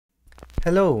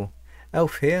Hello,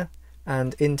 Elf here,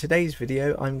 and in today's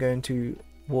video I'm going to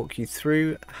walk you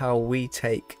through how we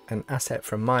take an asset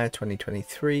from Maya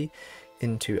 2023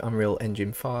 into Unreal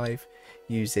Engine 5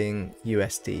 using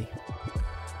USD.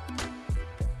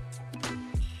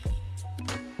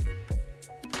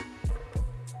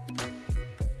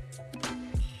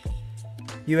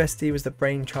 USD was the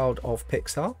brainchild of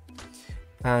Pixar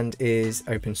and is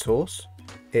open source.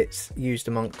 It's used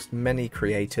amongst many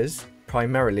creators,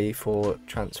 primarily for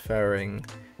transferring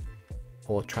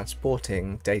or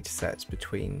transporting datasets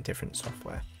between different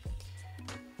software.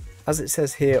 As it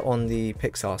says here on the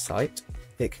Pixar site,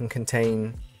 it can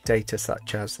contain data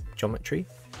such as geometry,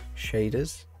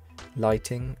 shaders,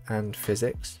 lighting and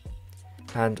physics,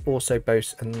 and also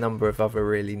boasts a number of other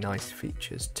really nice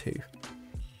features too.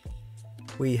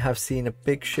 We have seen a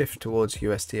big shift towards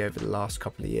USD over the last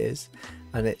couple of years,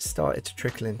 and it's started to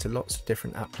trickle into lots of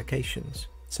different applications.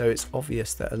 So it's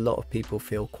obvious that a lot of people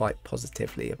feel quite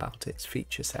positively about its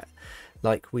feature set,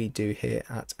 like we do here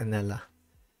at Anella.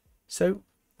 So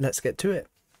let's get to it.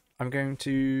 I'm going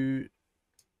to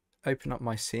open up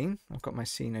my scene. I've got my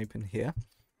scene open here.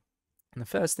 And the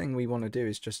first thing we want to do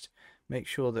is just make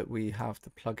sure that we have the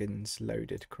plugins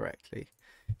loaded correctly.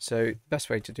 So the best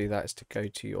way to do that is to go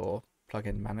to your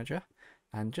plugin manager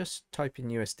and just type in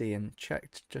USD and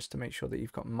check just to make sure that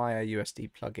you've got Maya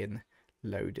USD plugin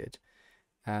loaded.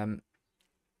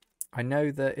 I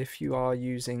know that if you are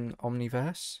using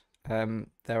Omniverse,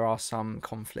 there are some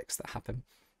conflicts that happen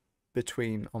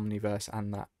between Omniverse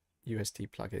and that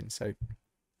USD plugin, so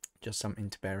just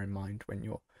something to bear in mind when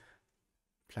you're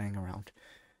playing around.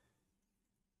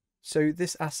 So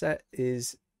this asset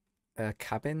is a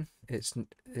cabin.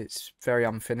 It's very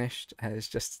unfinished. It's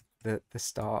just the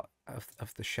start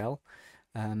of the shell,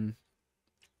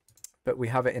 but we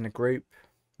have it in a group.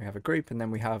 We have a group, and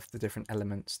then we have the different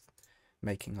elements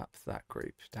making up that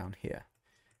group down here.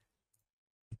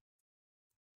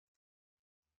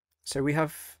 So we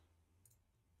have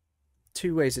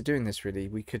two ways of doing this really.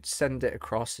 We could send it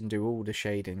across and do all the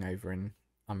shading over in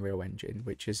Unreal Engine,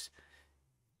 which is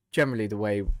generally the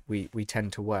way we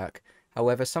tend to work.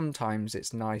 However, sometimes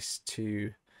it's nice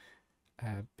to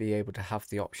be able to have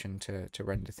the option to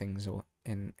render things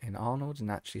in Arnold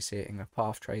and actually see it in a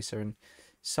path tracer. And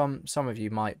some of you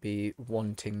might be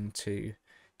wanting to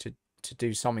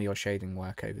do some of your shading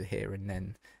work over here and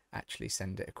then actually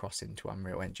send it across into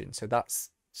Unreal Engine. So that's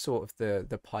sort of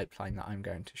the pipeline that I'm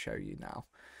going to show you now,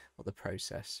 or the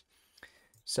process.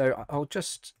 So I'll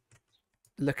just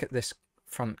look at this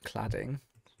front cladding,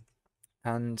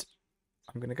 and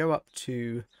I'm going to go up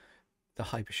to the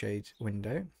Hypershade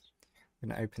window. I'm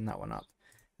going to open that one up,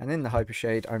 and in the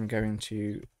Hypershade I'm going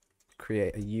to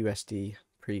create a USD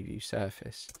preview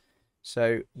surface.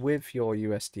 So with your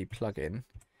USD plugin,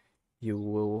 you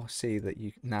will see that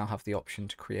you now have the option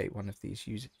to create one of these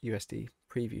USD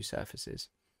preview surfaces.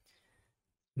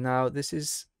 Now this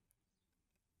is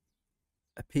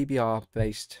a PBR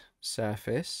based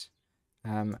surface,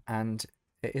 and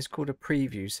it is called a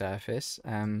preview surface.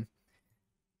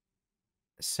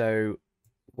 So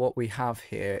what we have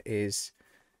here is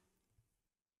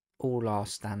all our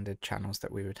standard channels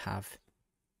that we would have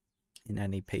in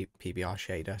any PBR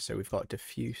shader. So we've got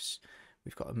diffuse,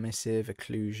 we've got emissive,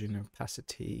 occlusion,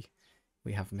 opacity,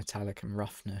 we have metallic and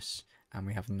roughness, and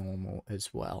we have normal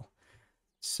as well.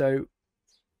 So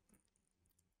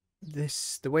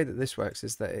the way that this works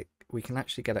is that we can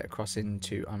actually get it across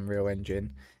into Unreal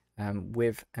Engine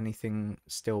with anything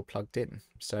still plugged in.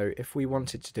 So if we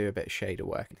wanted to do a bit of shader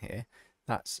work in here,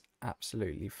 that's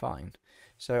absolutely fine.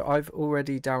 So I've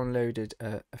already downloaded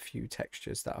a few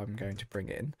textures that I'm going to bring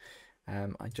in.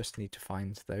 I just need to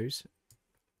find those.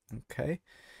 Okay,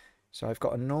 so I've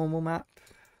got a normal map,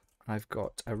 I've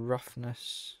got a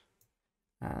roughness,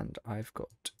 and I've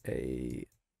got an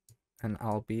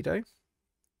albedo.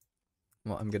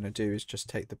 What I'm going to do is just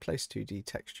take the place 2D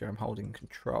texture, I'm holding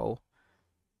control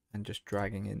and just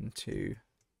dragging into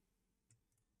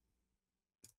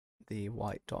the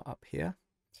white dot up here.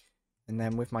 And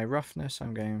then with my roughness,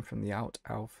 I'm going from the alt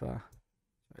alpha.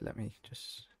 Let me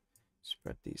just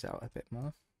spread these out a bit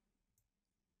more.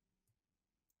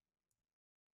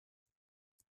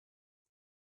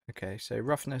 Okay, so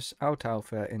roughness, alt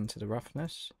alpha into the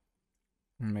roughness,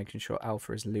 and making sure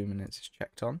alpha is luminance is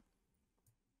checked on.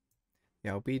 The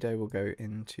albedo will go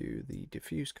into the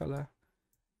diffuse color,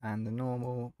 and the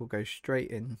normal will go straight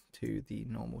into the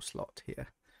normal slot here.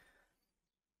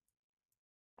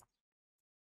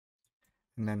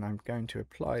 And then I'm going to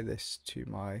apply this to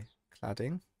my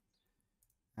cladding,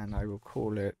 and I will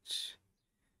call it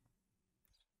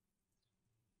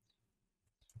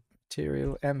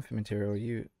material, M for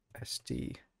material,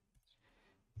 USD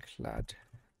clad.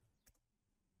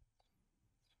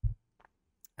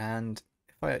 And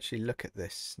if I actually look at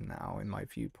this now in my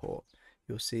viewport,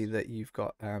 you'll see that you've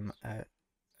got an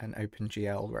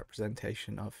OpenGL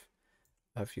representation of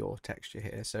your texture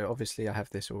here. So obviously I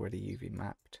have this already UV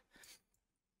mapped.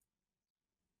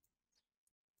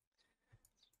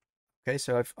 Okay,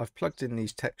 so I've plugged in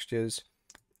these textures.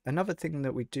 Another thing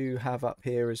that we do have up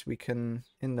here is we can,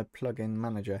 in the plugin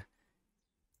manager,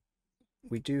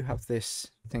 we do have this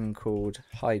thing called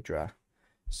HYDRA.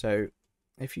 So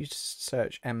if you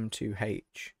search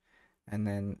M2H and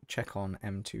then check on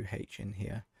M2H in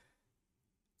here,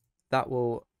 that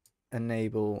will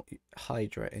enable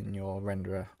HYDRA in your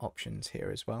renderer options here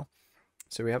as well.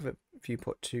 So we have a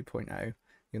viewport 2.0.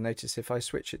 You'll notice if I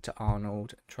switch it to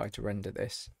Arnold and try to render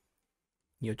this,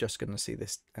 you're just going to see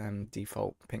this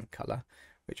default pink color,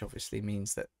 which obviously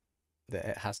means that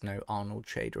it has no Arnold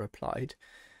shader applied.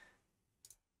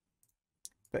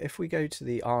 But if we go to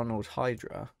the Arnold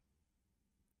HYDRA,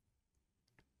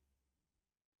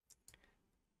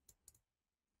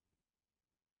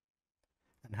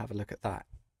 and have a look at that,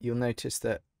 you'll notice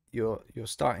that you're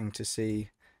starting to see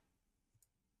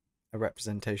a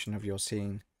representation of your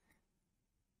scene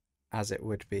as it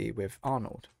would be with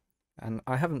Arnold. And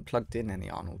I haven't plugged in any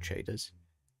Arnold shaders.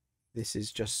 This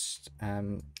is just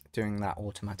doing that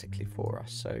automatically for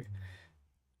us. So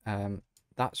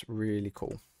that's really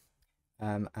cool.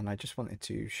 And I just wanted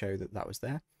to show that that was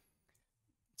there.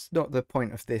 It's not the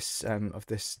point of this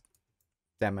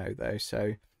demo though.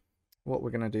 So what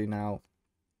we're going to do now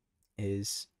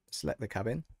is select the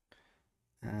cabin,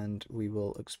 and we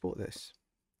will export this.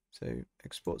 So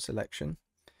export selection.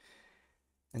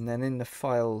 And then in the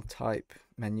file type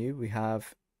menu, we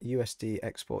have USD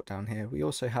Export down here. We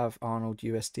also have Arnold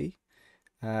USD.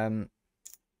 And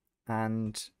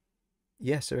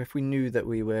yeah, so if we knew that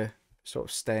we were sort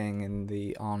of staying in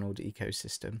the Arnold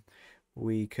ecosystem,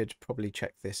 we could probably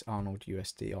check this Arnold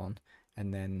USD on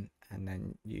and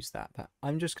then use that. But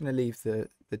I'm just going to leave the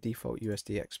default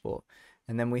USD export.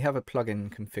 And then we have a plugin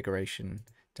configuration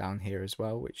down here as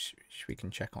well, which we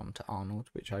can check on to Arnold,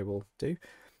 which I will do.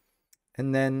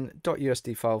 And then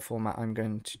 .usd file format I'm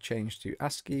going to change to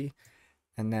ASCII,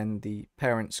 and then the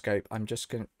parent scope I'm just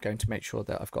going to make sure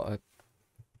that I've got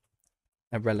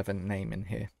a relevant name in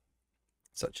here,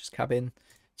 such as cabin.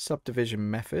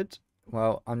 Subdivision method,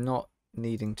 well, I'm not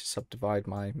needing to subdivide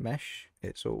my mesh,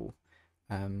 it's all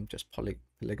just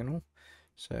polygonal,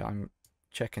 so I'm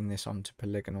checking this onto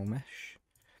polygonal mesh.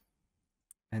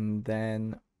 And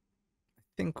then I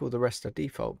think all the rest are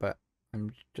default, but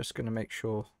I'm just going to make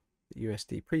sure the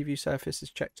USD preview surface is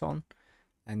checked on,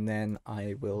 and then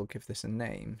I will give this a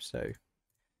name. So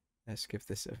let's give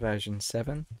this a version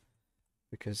 7,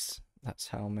 because that's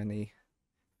how many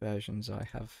versions I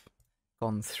have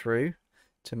gone through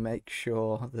to make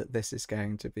sure that this is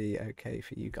going to be okay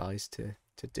for you guys to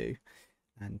do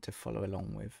and to follow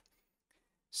along with.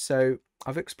 So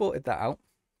I've exported that out,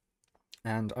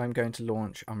 and I'm going to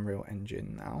launch Unreal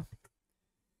Engine now,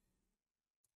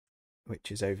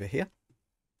 which is over here.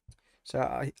 So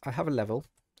I have a level,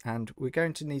 and we're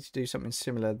going to need to do something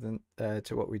similar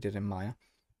to what we did in Maya,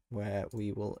 where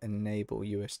we will enable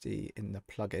USD in the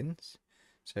plugins.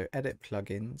 So edit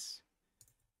plugins,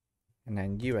 and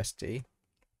then USD,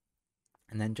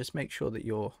 and then just make sure that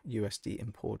your USD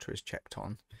importer is checked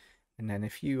on. And then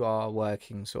if you are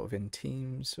working sort of in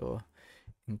teams or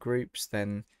in groups,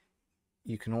 then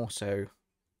you can also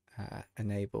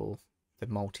enable the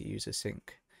multi-user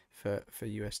sync for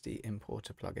USD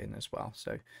importer plugin as well.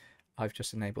 So I've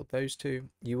just enabled those two.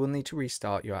 You will need to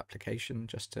restart your application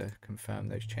just to confirm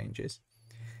those changes.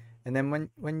 And then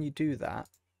when you do that,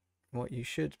 what you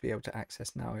should be able to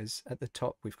access now is at the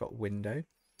top we've got window,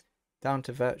 down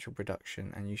to virtual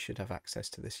production, and you should have access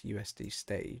to this USD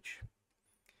stage.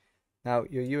 Now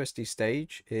your USD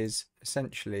stage is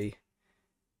essentially,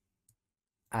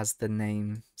 as the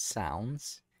name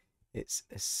sounds, it's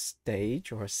a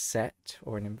stage or a set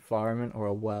or an environment or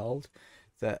a world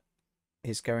that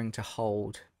is going to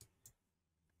hold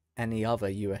any other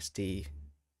USD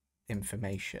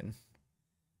information.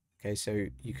 Okay, so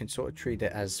you can sort of treat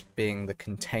it as being the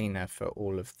container for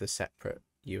all of the separate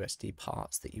USD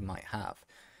parts that you might have.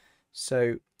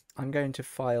 So I'm going to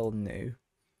file new,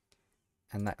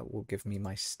 and that will give me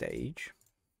my stage.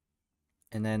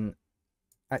 And then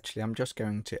actually I'm just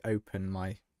going to open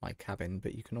my cabin,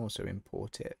 but you can also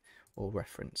import it or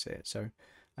reference it. So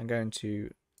I'm going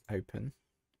to open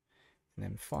and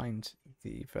then find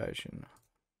the version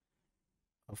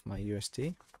of my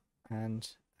USD and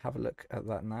have a look at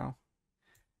that now.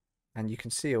 And you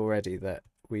can see already that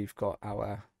we've got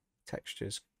our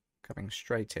textures coming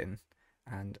straight in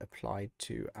and applied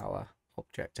to our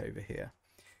object over here.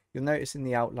 You'll notice in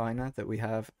the outliner that we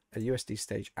have a USD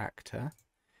stage actor,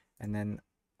 and then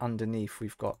underneath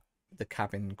we've got the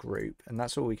cabin group, and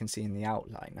that's all we can see in the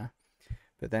outliner.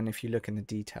 But then if you look in the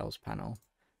details panel,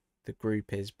 the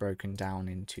group is broken down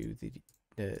into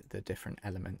the different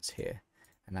elements here.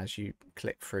 And as you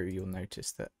click through, you'll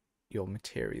notice that your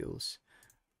materials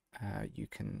you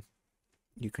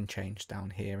can change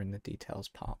down here in the details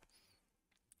part.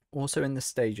 Also in the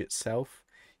stage itself,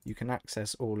 you can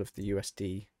access all of the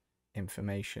USD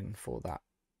information for that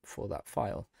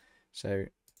file. So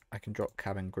I can drop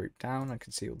cabin group down, I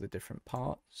can see all the different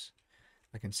parts,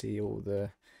 I can see all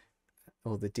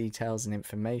the details and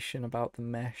information about the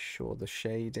mesh or the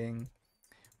shading.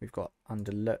 We've got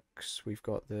under looks, we've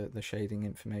got the shading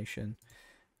information,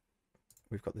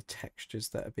 we've got the textures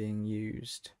that are being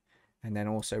used, and then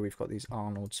also we've got these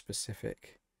Arnold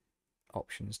specific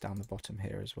options down the bottom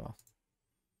here as well.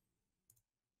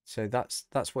 So that's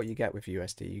what you get with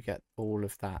USD. You get all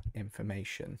of that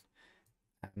information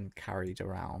carried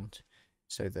around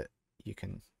so that you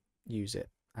can use it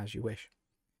as you wish.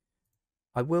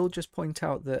 I will just point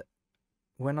out that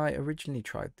when I originally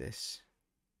tried this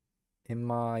in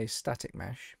my static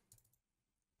mesh,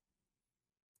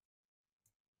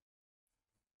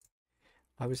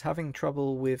 I was having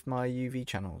trouble with my UV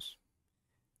channels,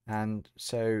 and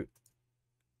so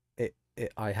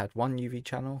I had one UV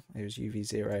channel, it was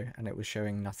UV0, and it was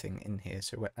showing nothing in here.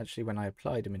 So actually when I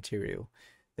applied a material,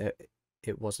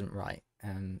 it wasn't right,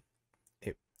 and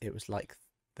it was like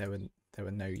there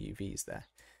were no UVs there.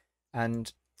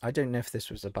 And I don't know if this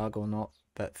was a bug or not,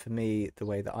 but for me, the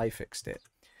way that I fixed it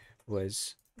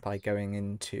was by going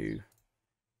into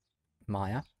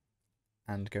Maya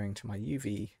and going to my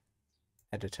UV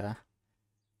editor,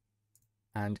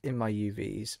 and in my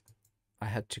UVs I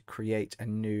had to create a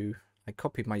new, I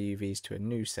copied my UVs to a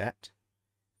new set,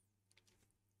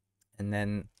 and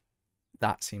then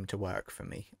that seemed to work for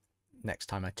me. Next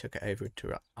time I took it over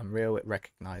to Unreal, it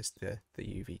recognized the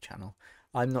UV channel.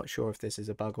 I'm not sure if this is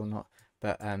a bug or not,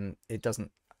 but it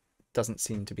doesn't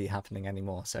seem to be happening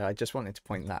anymore. So I just wanted to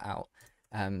point that out,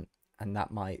 and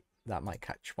that might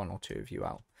catch one or two of you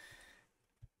out.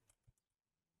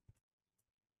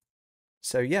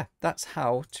 So yeah, that's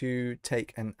how to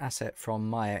take an asset from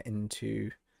Maya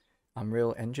into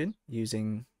Unreal Engine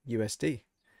using USD.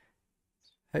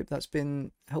 Hope that's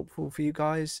been helpful for you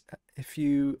guys. If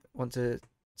you want to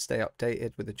stay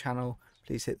updated with the channel,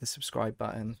 please hit the subscribe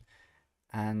button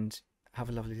and have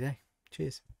a lovely day.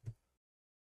 Cheers.